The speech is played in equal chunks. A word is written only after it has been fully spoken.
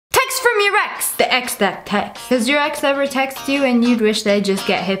your ex. The ex that texts. Does your ex ever text you and you'd wish they'd just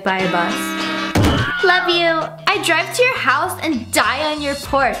get hit by a bus? Love you. I drive to your house and die on your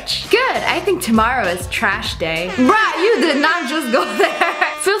porch. Good, I think tomorrow is trash day. Bruh, you did not just go there.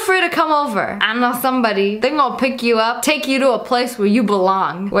 Feel free to come over. I know somebody. They're gonna pick you up, take you to a place where you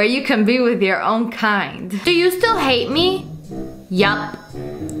belong, where you can be with your own kind. Do you still hate me? Yup.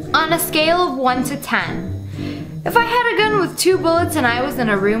 On a scale of 1 to 10. If I had a gun with 2 bullets and I was in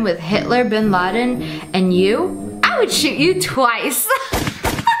a room with Hitler, Bin Laden, and you, I would shoot you twice.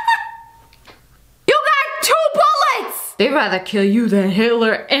 They'd rather kill you than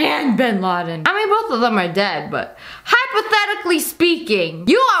Hitler and Bin Laden. I mean, both of them are dead, but hypothetically speaking,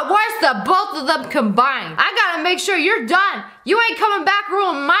 you are worse than both of them combined. I gotta make sure you're done. You ain't coming back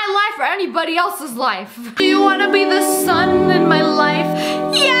ruining my life or anybody else's life. Do you wanna be the sun in my life?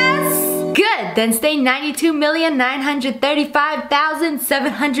 Yes! Good, then stay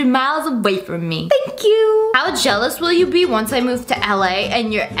 92,935,700 miles away from me. Thank you. How jealous will you be once I move to LA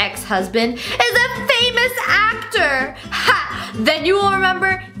and your ex-husband is a famous actor? Ha! Then you will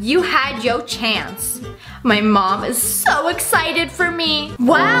remember you had your chance. My mom is so excited for me.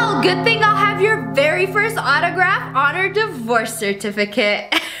 Wow, good thing I'll have your very first autograph on her divorce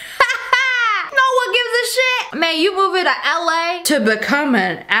certificate. No one gives a shit. Man, you moving to LA to become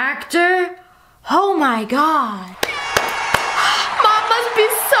an actor? Oh my God. Mom must be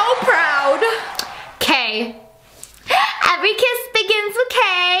so proud. K. Every kiss begins with K.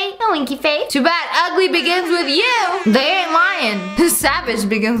 A winky face. Too bad ugly begins with U. They ain't lying. Savage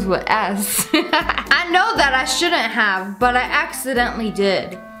begins with S. I know that I shouldn't have, but I accidentally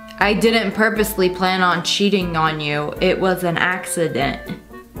did. I didn't purposely plan on cheating on you. It was an accident.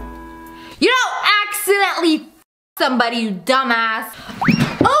 You don't accidentally somebody, you dumbass.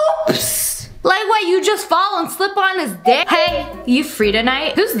 Oops! Like what, you just fall and slip on his dick? Hey, you free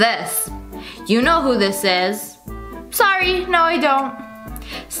tonight? Who's this? You know who this is. Sorry, no I don't.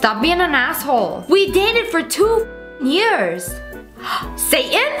 Stop being an asshole. We dated for 2 years.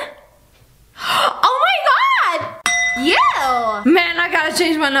 Satan? Oh my God! Yeah! Man, I gotta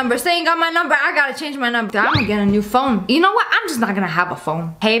change my number. Satan got my number, I gotta change my number. I'm gonna get a new phone. You know what, I'm just not gonna have a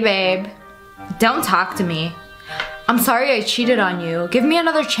phone. Hey babe, don't talk to me. I'm sorry I cheated on you. Give me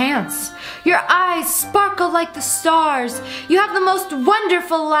another chance. Your eyes sparkle like the stars. You have the most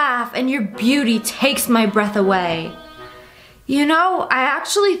wonderful laugh and your beauty takes my breath away. You know, I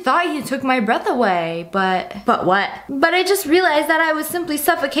actually thought you took my breath away, but what? But I just realized that I was simply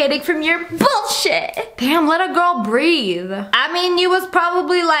suffocating from your bullshit. Damn, let a girl breathe. I mean, you was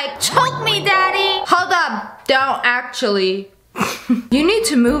probably like, choke me, daddy. Hold up, don't actually. You need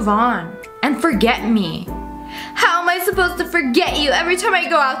to move on and forget me. How am I supposed to forget you every time I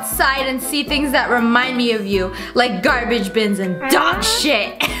go outside and see things that remind me of you, like garbage bins and dog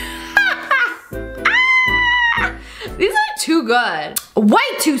shit? These are too good. Way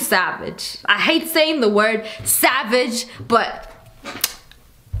too savage. I hate saying the word savage, but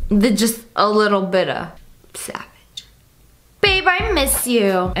they're just a little bit of savage. Babe, I miss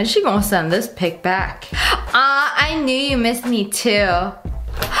you. And she gonna send this pic back. I knew you missed me too.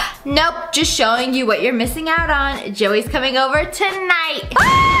 Nope, just showing you what you're missing out on. Joey's coming over tonight.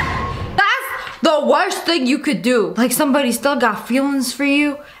 That's the worst thing you could do. Like somebody still got feelings for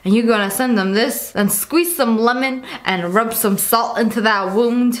you and you're gonna send them this and squeeze some lemon and rub some salt into that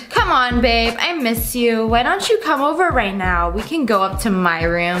wound. Come on, babe, I miss you. Why don't you come over right now? We can go up to my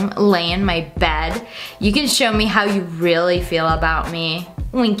room, lay in my bed. You can show me how you really feel about me.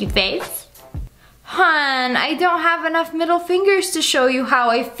 Winky face. Hun, I don't have enough middle fingers to show you how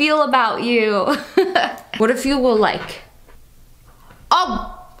I feel about you. What if you were like,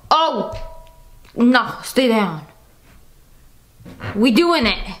 oh, no, stay down. We doing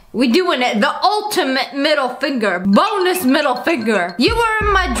it. The ultimate middle finger, bonus middle finger. You were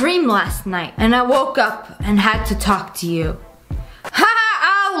in my dream last night and I woke up and had to talk to you. Ha,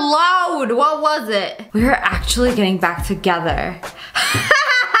 out loud, what was it? We were actually getting back together.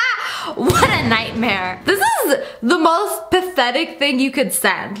 What a nightmare. This is the most pathetic thing you could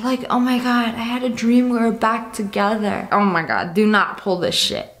send. Like, oh my God, I had a dream we were back together. Oh my God, do not pull this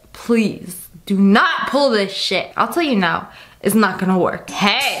shit. Please, do not pull this shit. I'll tell you now, it's not gonna work.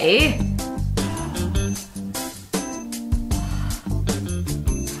 Hey.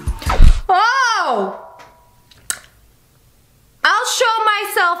 Oh! I'll show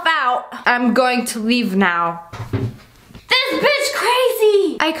myself out. I'm going to leave now. This bitch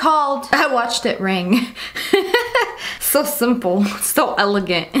crazy! I called. I watched it ring. So simple, so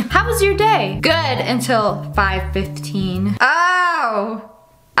elegant. How was your day? Good until 5:15. Oh,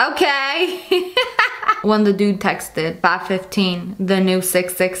 okay. When the dude texted 5:15, the new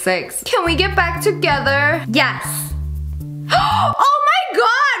 666. Can we get back together? Yes. Oh my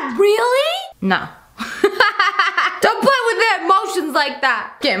god, really? No. Don't play with their emotions like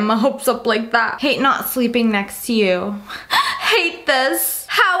that. Getting my hopes up like that. Hate not sleeping next to you. Hate this.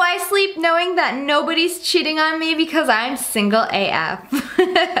 How I sleep knowing that nobody's cheating on me because I'm single AF.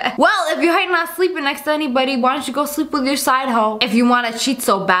 Well, if you hate not sleeping next to anybody, why don't you go sleep with your side hoe? If you want to cheat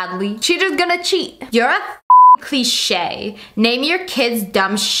so badly, cheater's gonna cheat. You're a cliche. Name your kids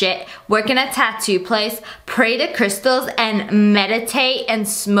dumb shit, work in a tattoo place, pray to crystals, and meditate and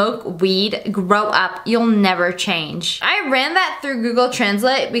smoke weed. Grow up. You'll never change. I ran that through Google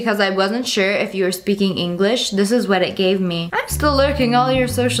Translate because I wasn't sure if you were speaking English. This is what it gave me. I'm still lurking all your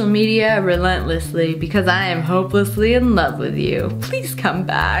social media relentlessly because I am hopelessly in love with you. Please come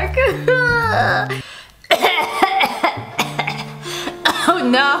back. Oh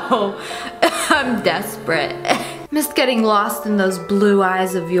no. I'm desperate. Missed getting lost in those blue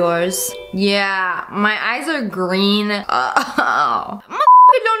eyes of yours. Yeah, my eyes are green. Oh.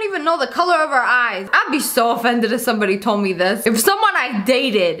 I don't even know the color of our eyes. I'd be so offended if somebody told me this. If someone I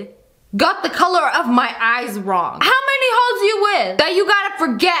dated got the color of my eyes wrong. How many hoes you with that you gotta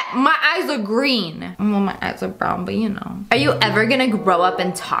forget my eyes are green? Well, my eyes are brown, but you know. Are you ever gonna grow up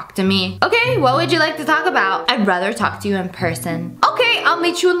and talk to me? Okay, what would you like to talk about? I'd rather talk to you in person. Okay, I'll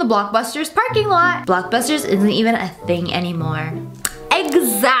meet you in the Blockbusters parking lot. Blockbusters isn't even a thing anymore.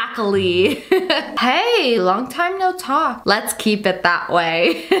 Exactly. Hey, long time no talk. Let's keep it that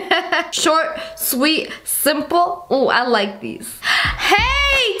way. Short, sweet, simple. Oh, I like these.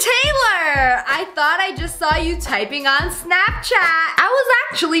 Hey, Taylor! I thought I just saw you typing on Snapchat. I was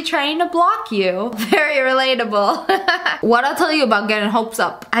actually trying to block you. Very relatable. What I'll tell you about getting hopes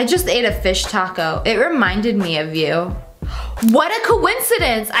up. I just ate a fish taco. It reminded me of you. What a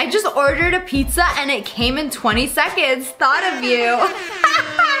coincidence! I just ordered a pizza and it came in 20 seconds. Thought of you.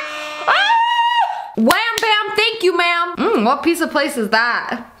 Wham bam, thank you ma'am. What piece of place is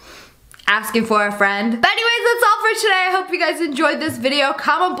that? Asking for a friend. But anyways, that's all for today. I hope you guys enjoyed this video.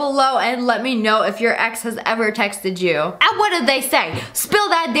 Comment below and let me know if your ex has ever texted you. And what did they say? Spill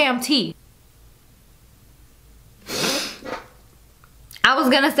that damn tea. I was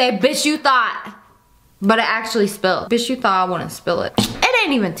gonna say, bitch you thought. But I actually spilled. Bitch, you thought I wouldn't spill it. It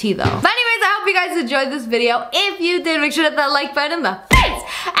ain't even tea though. But anyways, I hope you guys enjoyed this video. If you did, make sure to hit that like button in the face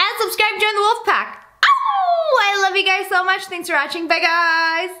and subscribe, join the wolf pack. Oh, I love you guys so much. Thanks for watching. Bye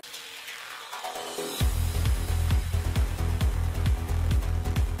guys.